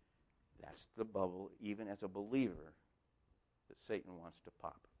 That's the bubble, even as a believer, that Satan wants to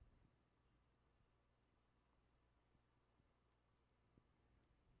pop.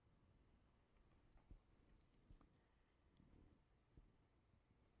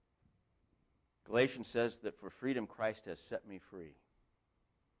 Galatians says that for freedom Christ has set me free.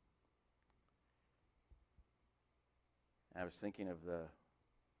 I was thinking of the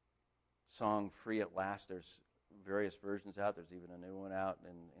song "Free at Last." There's various versions out. There's even a new one out,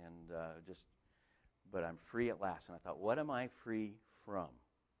 but I'm free at last. And I thought, what am I free from?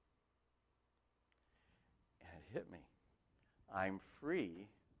 And it hit me. I'm free.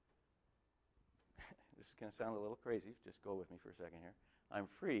 This is going to sound a little crazy. Just go with me for a second here. I'm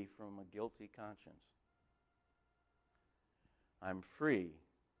free from a guilty conscience. I'm free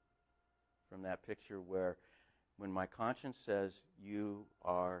from that picture where when my conscience says, you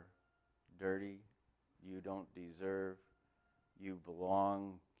are dirty, you don't deserve, you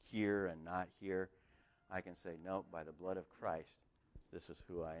belong here and not here, I can say, no, by the blood of Christ, this is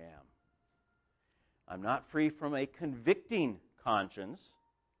who I am. I'm not free from a convicting conscience.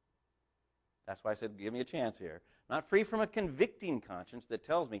 That's why I said, give me a chance here. Not free from a convicting conscience that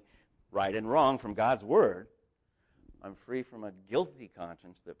tells me right and wrong from God's Word. I'm free from a guilty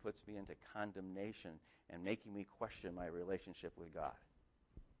conscience that puts me into condemnation and making me question my relationship with God.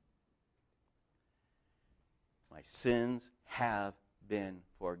 My sins have been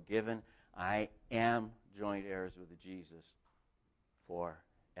forgiven. I am joint heirs with Jesus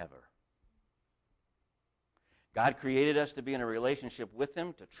forever. God created us to be in a relationship with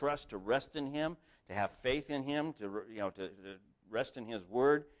Him, to trust, to rest in Him, to have faith in Him, to rest in His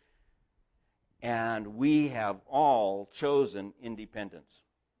Word. And we have all chosen independence.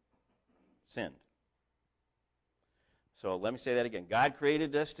 Sinned. So let me say that again. God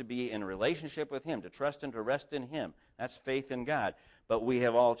created us to be in a relationship with Him, to trust and to rest in Him. That's faith in God. But we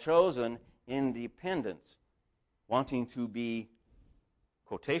have all chosen independence, wanting to be,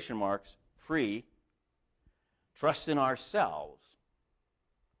 quotation marks, free, trust in ourselves,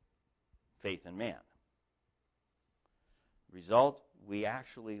 faith in man. Result, we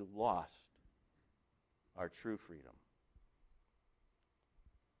actually lost our true freedom.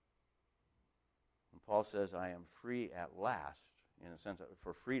 And Paul says, I am free at last, in a sense that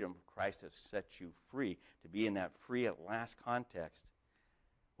for freedom, Christ has set you free. To be in that free at last context,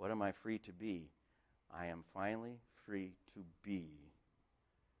 what am I free to be? I am finally free to be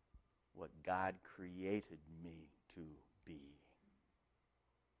what God created me to be.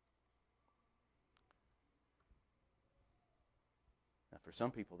 Now, for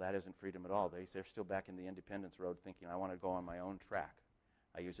some people, that isn't freedom at all. They're still back in the independence road thinking, I want to go on my own track.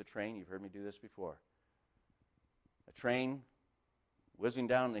 I use a train. You've heard me do this before. A train whizzing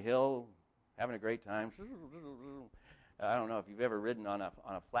down the hill, having a great time. I don't know if you've ever ridden on a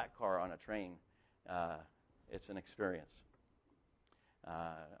flat car on a train. It's an experience.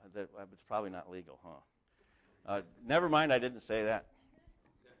 It's probably not legal, huh? Never mind, I didn't say that.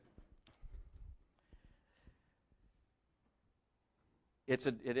 It's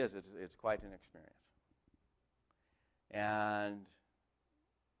quite an experience. And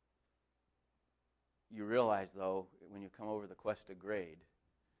you realize, though, when you come over the Cuesta grade,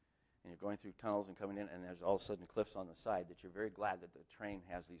 and you're going through tunnels and coming in, and there's all of a sudden cliffs on the side, that you're very glad that the train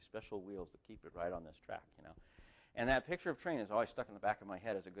has these special wheels that keep it right on this track, you know. And that picture of train is always stuck in the back of my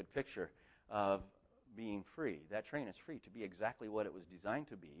head as a good picture of being free. That train is free to be exactly what it was designed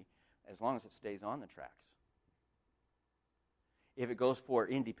to be, as long as it stays on the tracks. If it goes for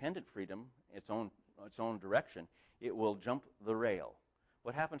independent freedom, its own direction, it will jump the rail.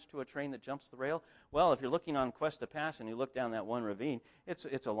 What happens to a train that jumps the rail? Well, if you're looking on Cuesta Pass and you look down that one ravine,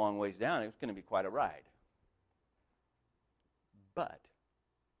 it's a long ways down. It's going to be quite a ride. But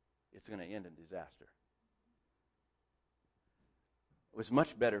it's going to end in disaster. It was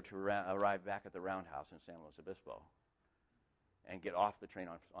much better to arrive back at the roundhouse in San Luis Obispo and get off the train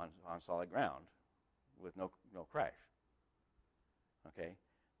on solid ground with no crash. Okay?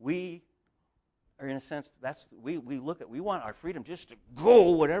 We are, in a sense, we want our freedom just to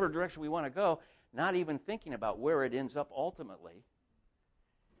go whatever direction we want to go, not even thinking about where it ends up ultimately.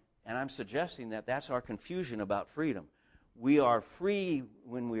 And I'm suggesting that that's our confusion about freedom. We are free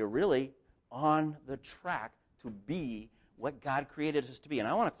when we are really on the track to be what God created us to be. And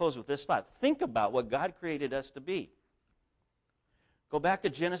I want to close with this thought. Think about what God created us to be. Go back to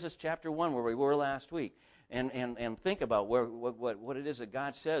Genesis chapter 1 where we were last week and think about what it is that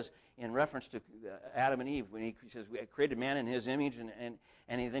God says in reference to Adam and Eve when he says we created man in his image and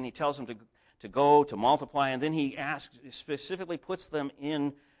then he tells them to go, to multiply, and then he specifically puts them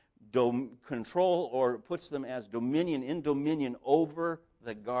in control or puts them as dominion over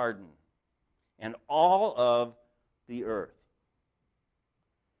the garden and all of the earth.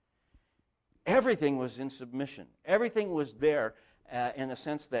 Everything was in submission. Everything was there in the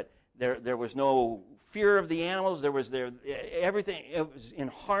sense that there was no fear of the animals. Everything it was in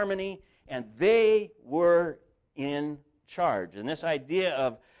harmony, and they were in charge. And this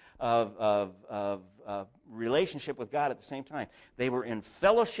idea of relationship with God at the same time, they were in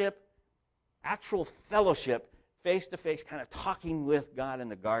fellowship, actual fellowship, face to face, kind of talking with God in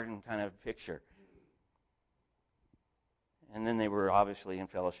the garden kind of picture. And then they were obviously in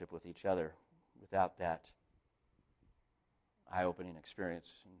fellowship with each other without that eye-opening experience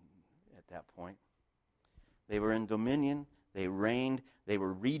at that point. They were in dominion. They reigned. They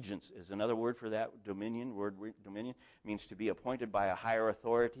were regents is another word for that. Dominion, dominion means to be appointed by a higher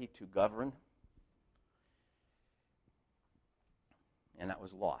authority to govern. And that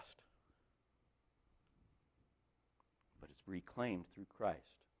was lost. But it's reclaimed through Christ.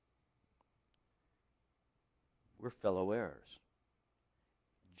 We're fellow heirs.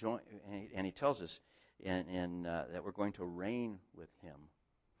 And he tells us that we're going to reign with him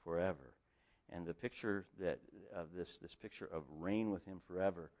forever. And the picture of this picture of reign with him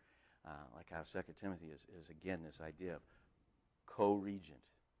forever, like how 2 Timothy is again this idea of co-regent.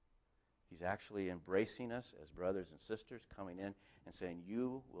 He's actually embracing us as brothers and sisters, coming in and saying,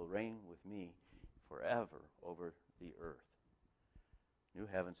 you will reign with me forever over the earth. New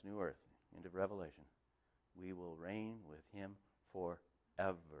heavens, new earth. End of Revelation. We will reign with him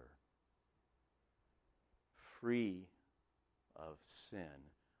forever. Free of sin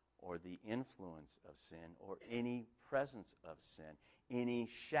or the influence of sin or any presence of sin, any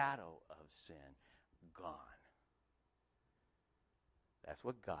shadow of sin, gone. That's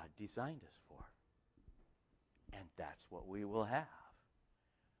what God designed us for. And that's what we will have.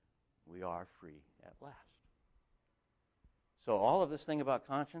 We are free at last. So all of this thing about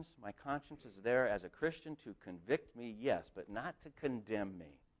conscience, my conscience is there as a Christian to convict me, yes, but not to condemn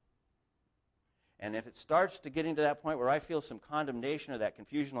me. And if it starts to get into that point where I feel some condemnation or that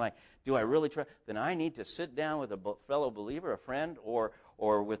confusion, like, do I really try? Then I need to sit down with a fellow believer, a friend, or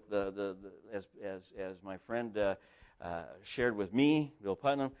with as my friend shared with me, Bill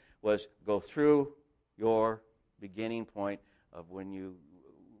Putnam, was go through your beginning point of what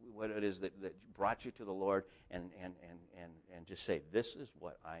it is that brought you to the Lord, and just say, this is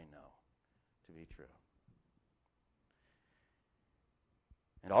what I know to be true.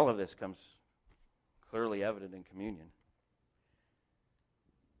 And all of this comes clearly evident in communion.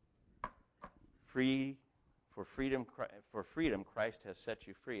 For freedom, Christ has set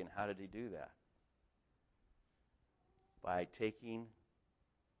you free. And how did he do that? By taking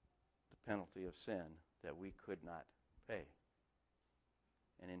the penalty of sin that we could not pay.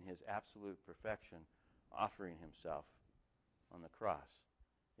 And in his absolute perfection, offering himself on the cross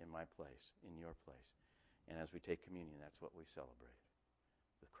in my place, in your place. And as we take communion, that's what we celebrate.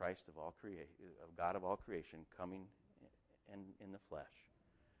 The Christ of God of all creation coming in the flesh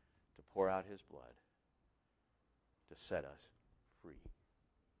to pour out his blood to set us free.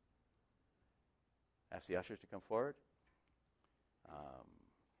 Ask the ushers to come forward.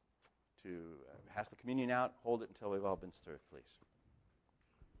 To pass the communion out, hold it until we've all been served, please.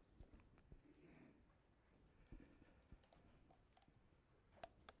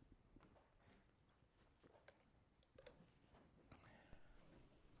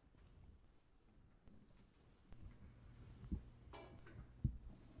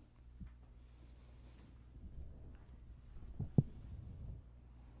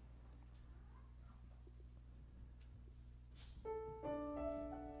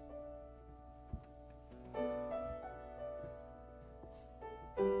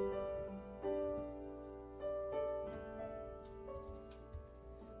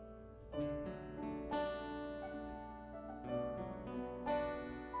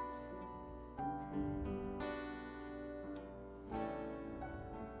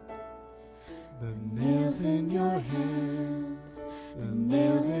 The nails in your hands, the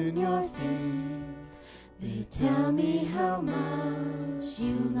nails in your feet, they tell me how much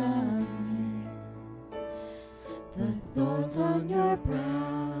you love me. The thorns on your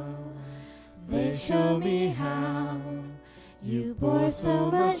brow, they show me how you bore so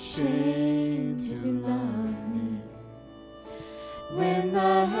much shame to love me. When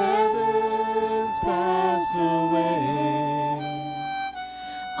the heavens pass away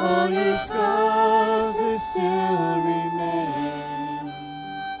All your scars, they still remain.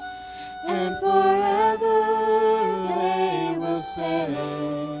 And forever they will say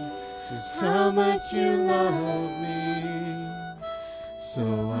just how much you love me. So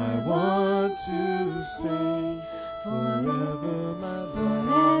I want to say forever my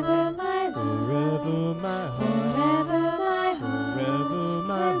love, Forever my love, forever my heart, forever my heart, forever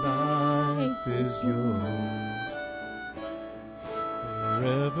my life is yours.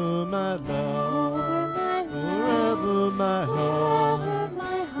 Forever my love, forever my heart,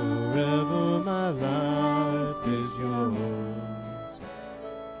 forever my life is yours.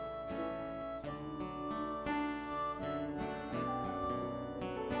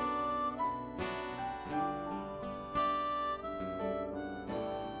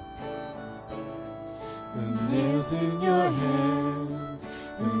 The nails in your hands,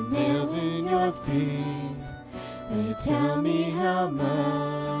 the nails in your feet, they tell me how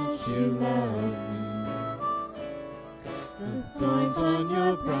much you love me. The thorns on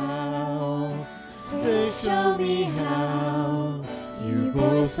your brow, they show me how you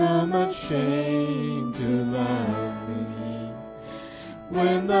bore so much shame to love me.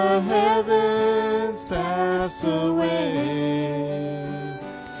 When the heavens pass away,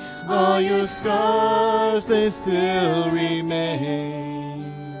 all your scars, they still remain.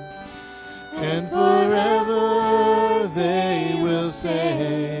 And forever they will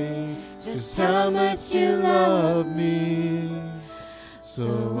say just how much you love me.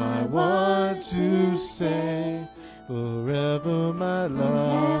 So I want to say forever my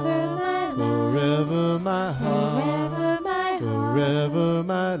love, forever my heart, forever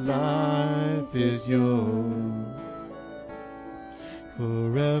my life is yours.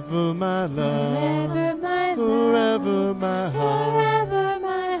 Forever my love, forever my heart,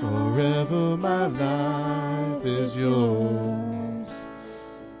 forever my life is yours.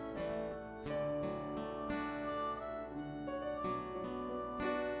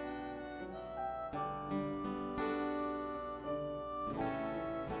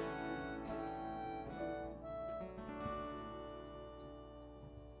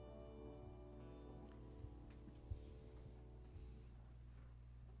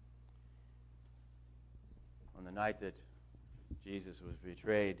 On the night that Jesus was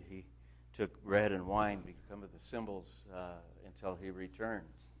betrayed, he took bread and wine, become the symbols until he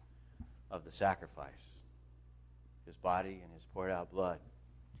returns of the sacrifice, his body and his poured out blood.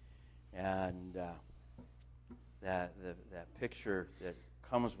 And that picture that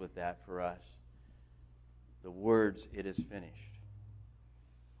comes with that for us, the words, "It is finished."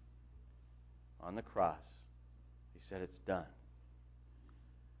 On the cross, he said, "It's done."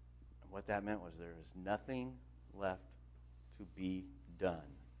 And what that meant was there was nothing left to be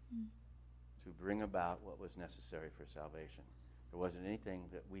done to bring about what was necessary for salvation. There wasn't anything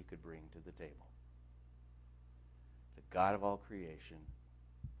that we could bring to the table. The God of all creation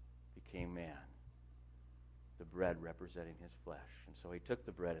became man, the bread representing his flesh. And so he took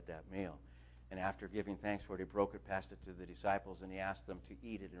the bread at that meal, and after giving thanks for it, he broke it, passed it to the disciples, and he asked them to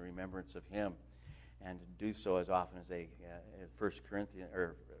eat it in remembrance of him, and to do so as often as they, in 1 Corinthians,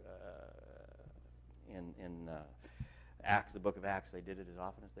 or in Acts, the book of Acts, they did it as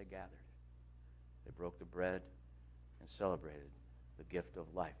often as they gathered. They broke the bread and celebrated the gift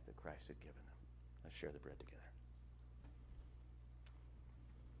of life that Christ had given them. Let's share the bread together.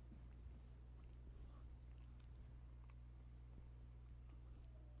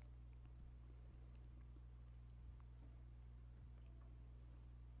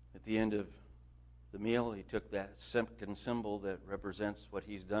 At the end of the meal, he took that second symbol that represents what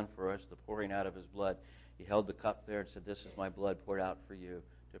he's done for us, the pouring out of his blood. He held the cup there and said, "This is my blood poured out for you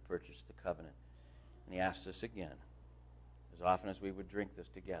to purchase the covenant." And he asked us again, as often as we would drink this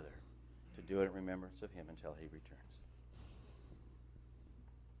together, to do it in remembrance of him until he returns.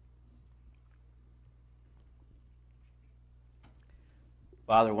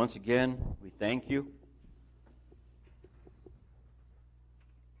 Father, once again, we thank you.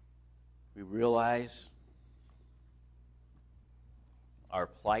 We realize our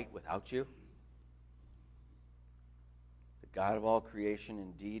plight without you. The God of all creation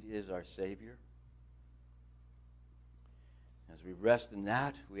indeed is our Savior. As we rest in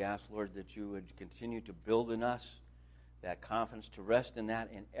that, we ask, Lord, that you would continue to build in us that confidence, to rest in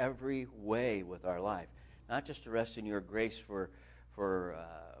that in every way with our life. Not just to rest in your grace for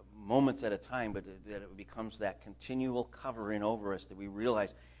moments at a time, but that it becomes that continual covering over us, that we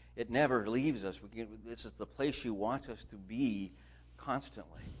realize it never leaves us. This is the place you want us to be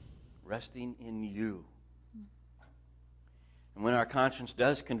constantly, resting in you. And when our conscience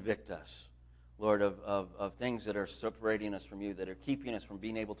does convict us, Lord, of things that are separating us from you, that are keeping us from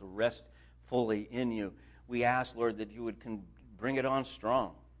being able to rest fully in you. We ask, Lord, that you would bring it on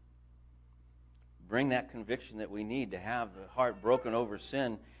strong. Bring that conviction that we need to have the heart broken over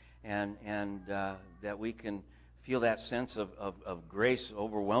sin, and that we can feel that sense of grace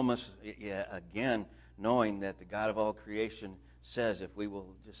overwhelm us again, knowing that the God of all creation says if we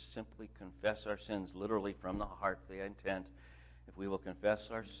will just simply confess our sins, literally from the heart, the intent, if we will confess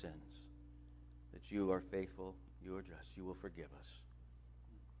our sins, that you are faithful, you are just, you will forgive us.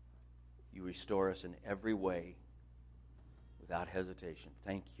 You restore us in every way without hesitation.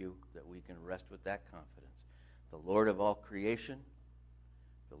 Thank you that we can rest with that confidence. The Lord of all creation,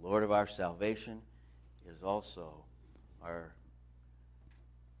 the Lord of our salvation, is also our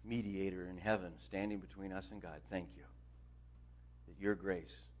mediator in heaven, standing between us and God. Thank you that your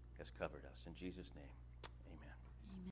grace has covered us. In Jesus' name.